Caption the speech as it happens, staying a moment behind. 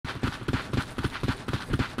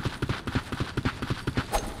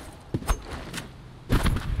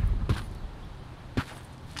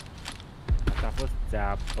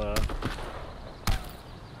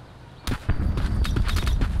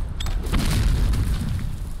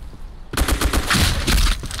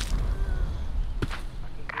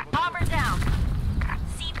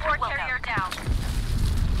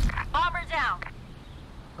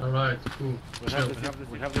Alright, cool.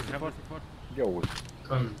 We have the support. Ia uite.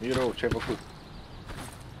 Come. Hero, ce ai făcut?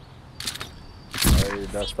 Ai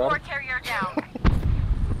dat start?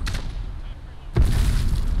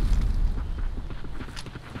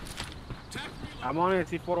 Am on it,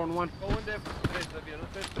 C4 on 1. Unde trebuie să vină? Nu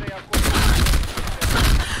trebuie 3 acolo.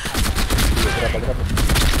 Dreapta.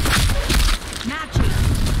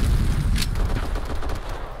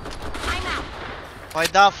 Păi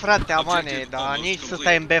da, frate, amane, dar nici să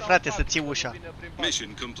stai în B, frate, să ții ușa.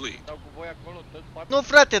 Nu,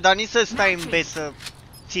 frate, dar nici să stai în B să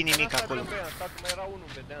ții nimic acolo. Mai era unul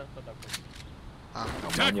în B, de-aia am stat acolo.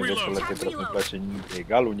 Amane, vezi că la Tetra nu-mi place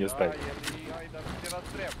egal unde stai. Ai, dar era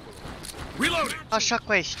 3 acolo. Așa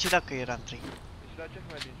cu aia, și ce dacă eram 3? Și la ce să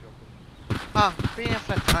mai vin jocul? Ah, bine,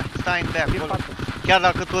 frate, hai, stai în B acolo. Chiar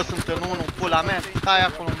dacă toți sunt în 1, pula mea, stai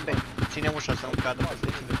acolo în B. Ține ușa să nu cadă peste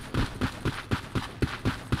tine.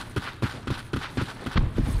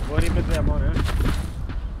 Vorim pe 3 amone, eh?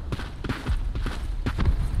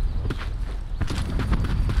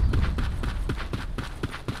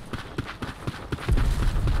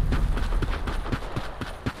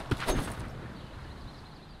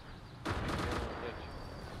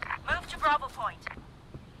 Move to Bravo Point.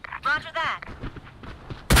 Roger that.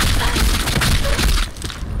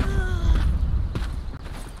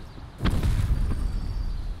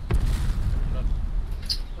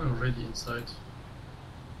 I'm already inside.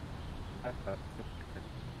 Attack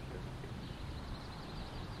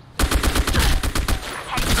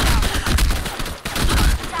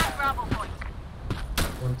Bravo Point.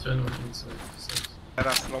 110 on inside.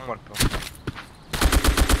 Era să-l omor pe unul.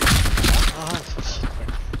 Ah, în sfârșit.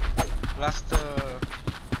 Last,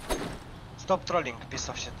 stop trolling, piece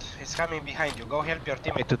of shit. He's coming behind you. Go help your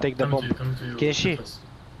teammate to take the bomb. Come to you. Kenshi?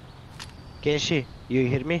 Kenshi, you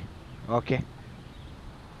hear me? Ok.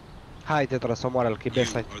 Hai, Tetra, să omoară-l, că e best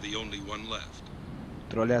side.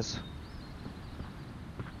 Trolează.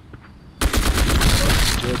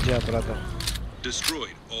 GG, brother.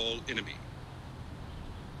 Destroyed all enemy.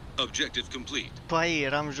 Objective complete. Păi,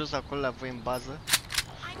 eram jos acolo la voi în bază.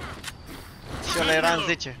 Și ăla era în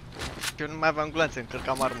 10. Eu nu mai aveam gloanțe,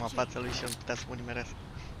 încărcam arma în fața lui și nu putea să mă nimerească.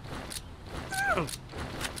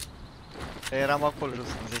 Eram acolo jos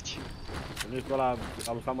în 10. Nu ești ăla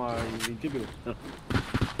al Sama invincibil?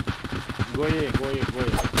 Goie!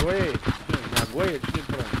 Na goie, cine-i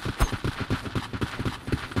până?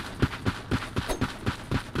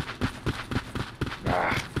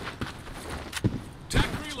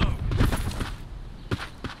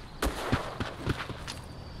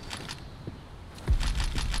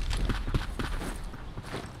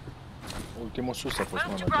 Ultimul sus a fost,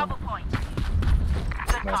 Move mă, to la Bravo gen. Point.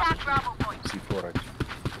 Attack Bravo Point. C4 aici.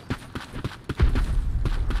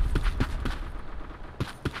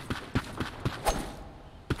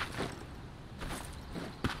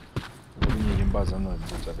 Vine din baza, nu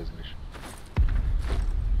aveți greș.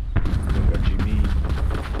 Lângă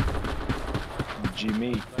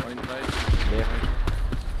Jimmy.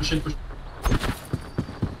 Push in, push.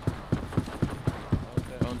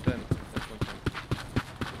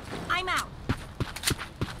 I'm out.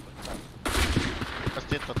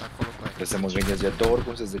 Asta e tot acolo cu aia. Trebuie să mă gândesc de două ori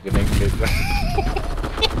cum să zic în engleză.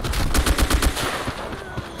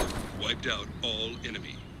 Wiped out all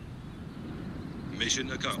enemy. Mission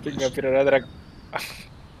Stinga accomplished. firea drag.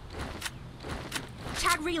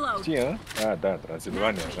 Tag reload. Știi, a? Da,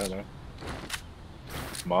 Transilvania, da.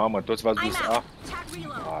 Mamă, toți v-ați dus, I'm out. Tag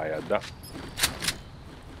reload. Aia, da.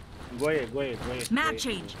 Goie. Map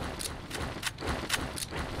change.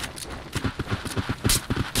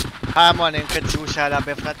 Hai, mă, ne-încăți ușa alea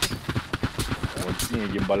pe frate. O ține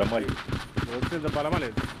din balamale. O ține de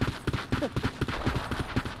balamale.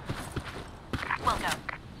 We'll go.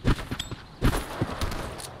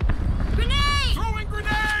 Grenade! Throwing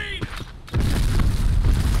grenade!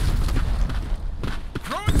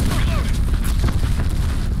 Throwing smoke!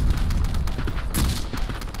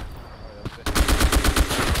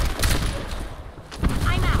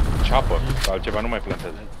 I'm out. Ceapă, altceva nu mai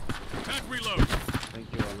plantează. Attack reload! Thank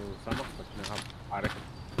you, alu Sama, că cine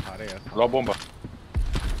are ea. Lua bomba.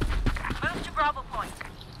 Move to Bravo Point.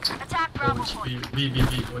 Attack Bravo Low HP. Point. B,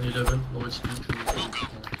 111. Low HP.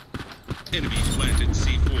 Enemy planted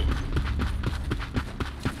C4.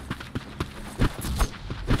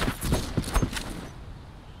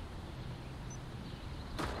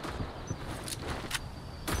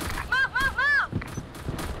 Move!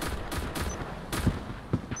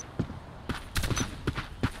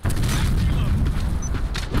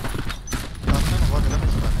 Asta nu văd rău,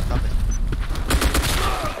 frate, da, bine.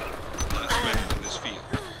 Last man in this field.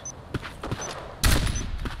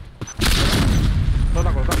 Tot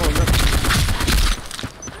acolo,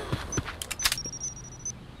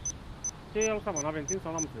 Ce e ăsta, mă? N-avem timp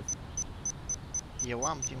sau n-am înțeles? Eu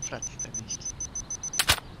am timp, frate, stai liniștit.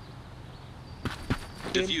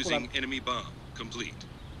 Defusing enemy bomb complete.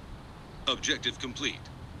 Objective complete.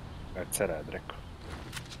 Țărea, dracu.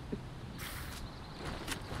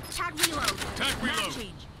 Tag reload. Tag reload.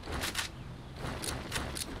 Change.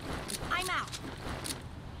 I'm out.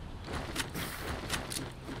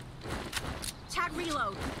 Tag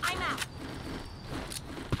reload. I'm out.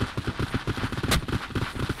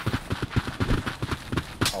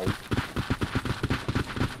 Au.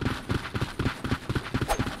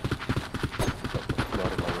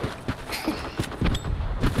 Doar la urechi.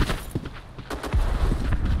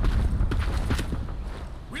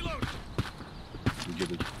 Reload.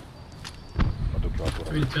 Duge. Mă duc eu apura.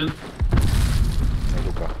 Vincent. Mă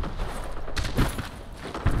duc a.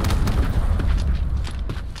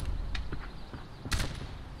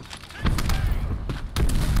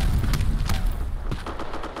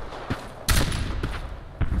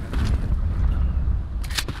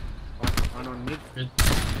 Anon mid. Mid.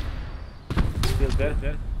 Still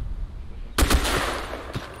there.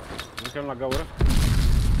 Ducem la gaură.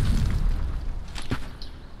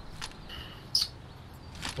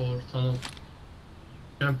 Or tunnel.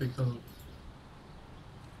 Camping tunnel.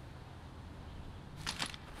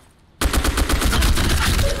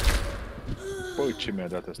 Păi, ce mi-a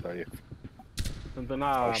dat ăsta e? Sunt în A.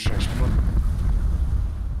 Așa.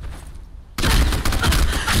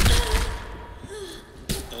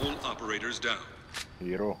 All operators down.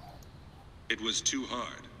 Hero. It was too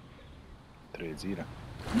hard. Trezire.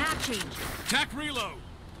 Map change. Attack reload.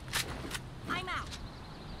 I'm out.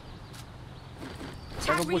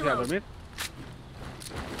 Dacă Tag pus, i-a reload. dormit?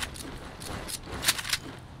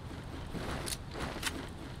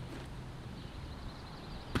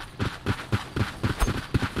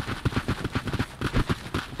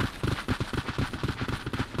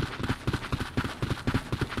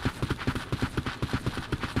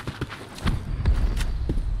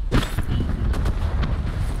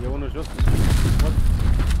 E unul jos.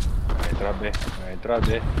 A intrat B. A intrat B.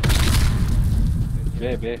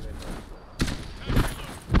 B.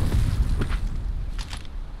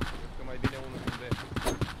 Că mai bine unul cu B.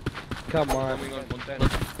 Come on. Coming on container.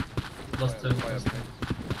 Last 10. Last 10.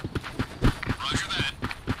 Roger that.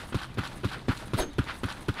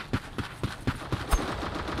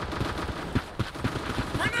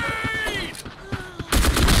 Grenade!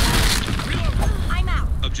 Reload. I'm out.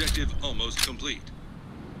 Objective almost complete.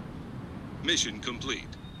 Mission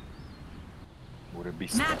complete.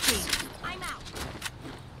 Urebista. Map change. I'm out.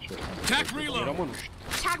 Attack reload. Rămân.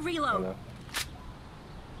 Tag reload. Da.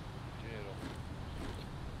 Ce e rău?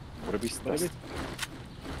 Urebista.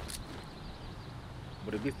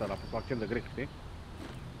 Brebista l-a făcut accent de grec, știi?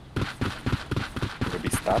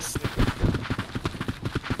 Urebistas.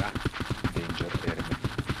 Da. Danger Army.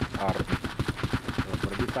 Army.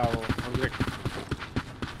 Brebista în grec.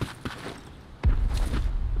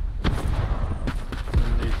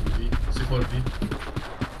 And ATV. C4B.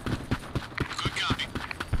 Good copy.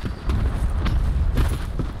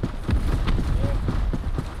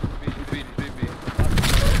 B.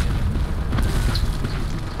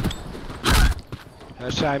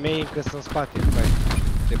 Așa, ai mei încă sunt în spate, băi.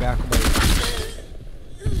 Trebuie acum.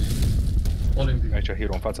 All in B. Aici,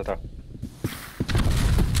 Hero, în fața ta.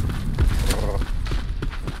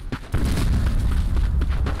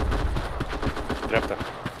 Dreapta.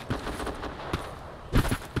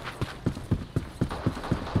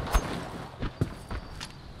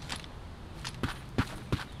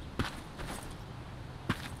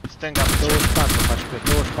 Stânga. 24 HP,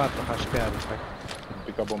 24 HP are, băi.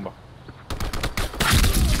 Pica bomba.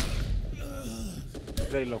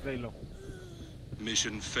 Play low.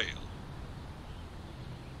 Mission failed.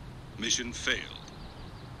 Mission failed.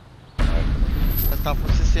 Ăsta a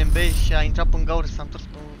fost SMB și a intrat în gaură și s-a întors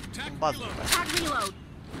în bază. Tag reload.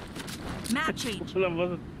 Map change. L-am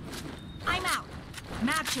văzut. I'm out.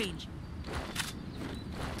 Map change.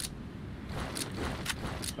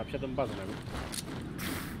 L-a pișat în bază, mai mult.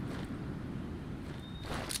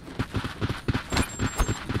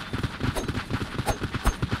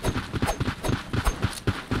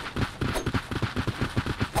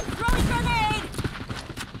 Throwing grenade.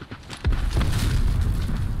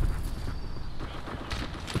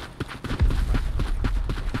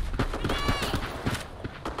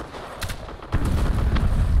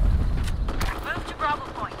 Move to Bravo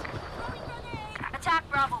Point. Attack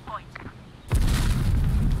Bravo Point.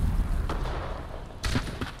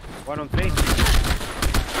 1 on 3.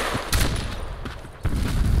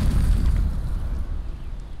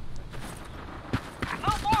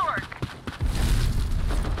 Move forward.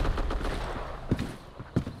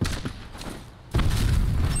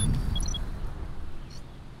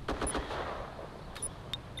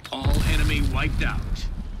 wiped out.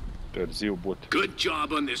 Târziu, but. Good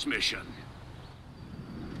job on this mission.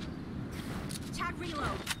 Tag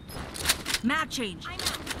reload. Map change. I'm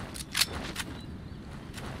out.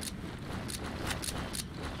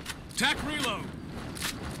 Tac reload.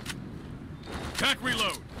 Tac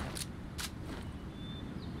reload.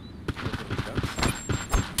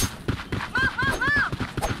 Move, move, move!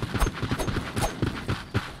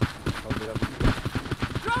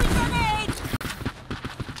 Throwing grenade!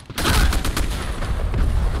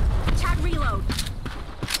 Tag reload.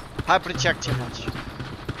 Hai prăceac ce faci.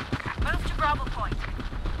 Move to Bravo point.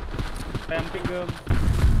 Stai, împingă.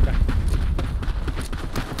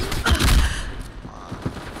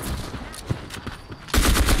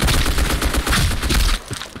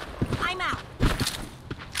 I'm out.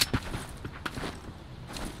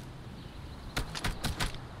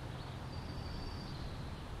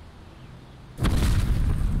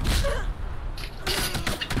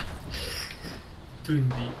 Two in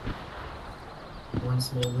B. One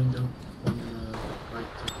small window, one right.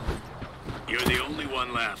 You're the only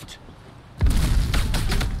one left.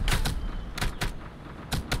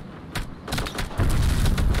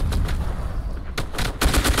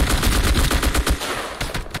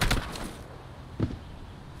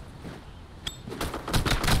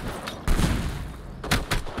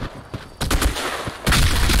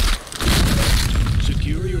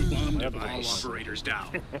 Secure your bomb device. All operators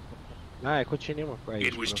down. N-ai cu cine mă, cu aici.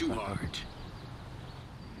 It was too hard.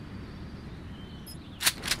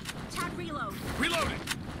 Tag reload. Reloading.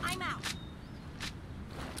 I'm out.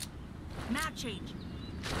 Map change.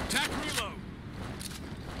 Tac reload.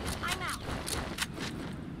 I'm out.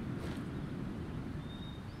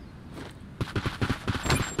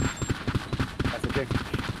 Hai să check.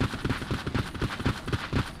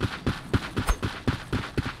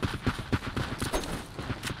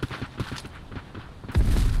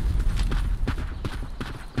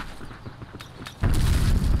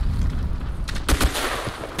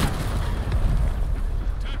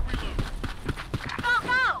 Go,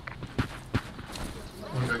 go!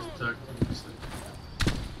 One guy's tagged on this side.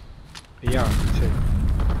 Ia, ce?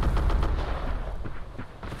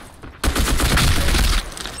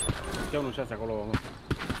 Ia unul 6 acolo, mă.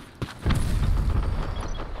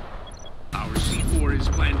 Our C4 is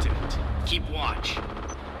planted. Keep watch.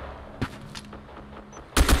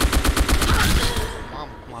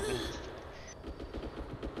 Mamă, cum a venit.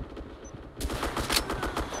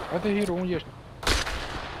 Haide, Hero, unde ești?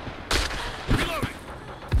 Reloading.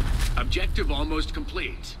 Objective almost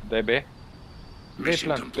complete. Dai B.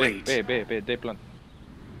 Mission Plant, complete. B, dai plant.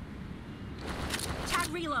 Tag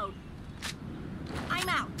reload. I'm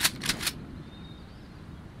out.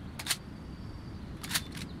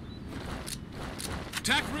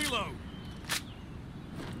 Tac reload.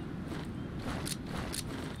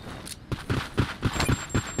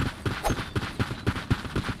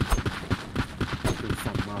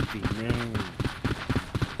 Să mă bine.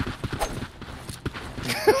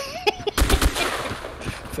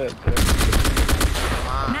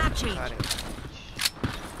 Mamă, Map change. care...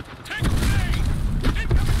 Take grenade.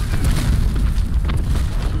 Incoming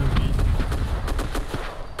Two in B.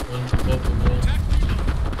 One above the wall. Tac reload.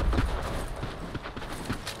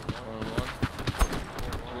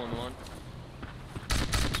 One.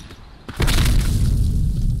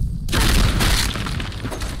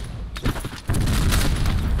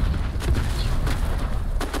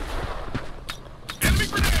 Enemy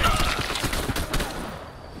grenade.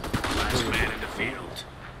 Last man in the field.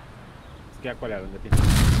 Schia cu alea lângă tine.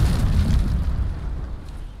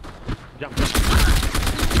 Jump.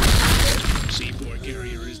 C4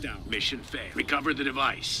 carrier is down. Mission failed. Recover the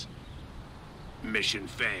device. Mission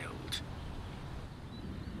failed.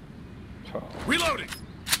 Reloading.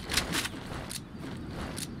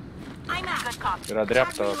 I'm out. Good cop. Era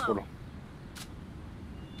dreapta acolo.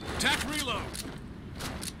 Tac reload.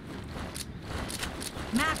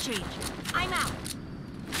 Map change. I'm out.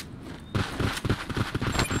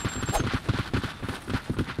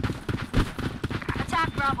 Attack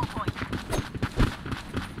Bravo point.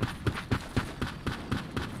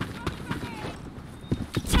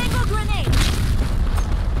 Tango grenade.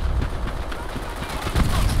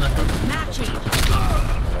 Sniper. Map change.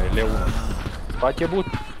 L1. Face but.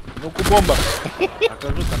 Nu cu bomba. A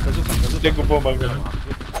căzut. De cu bomba acolo.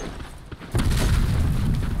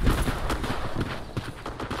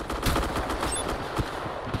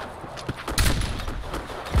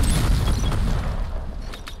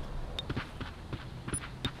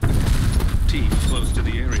 Team close to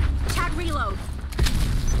the area. Tag reload.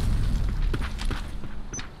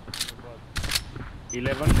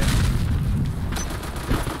 11.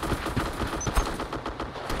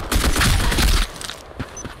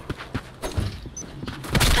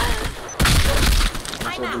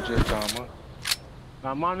 duce ăsta, mă?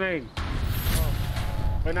 Dar manei!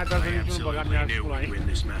 Păi n-a tras I niciunul băgat absolutely mi-a knew spus we'd win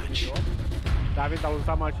this match. David a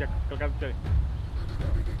lăsat mașa și a călcat pe cele.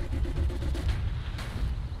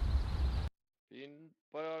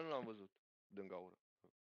 Păi nu l-am văzut. Dângaură.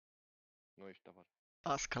 Nu ești afară.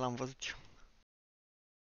 Asta că l-am văzut eu.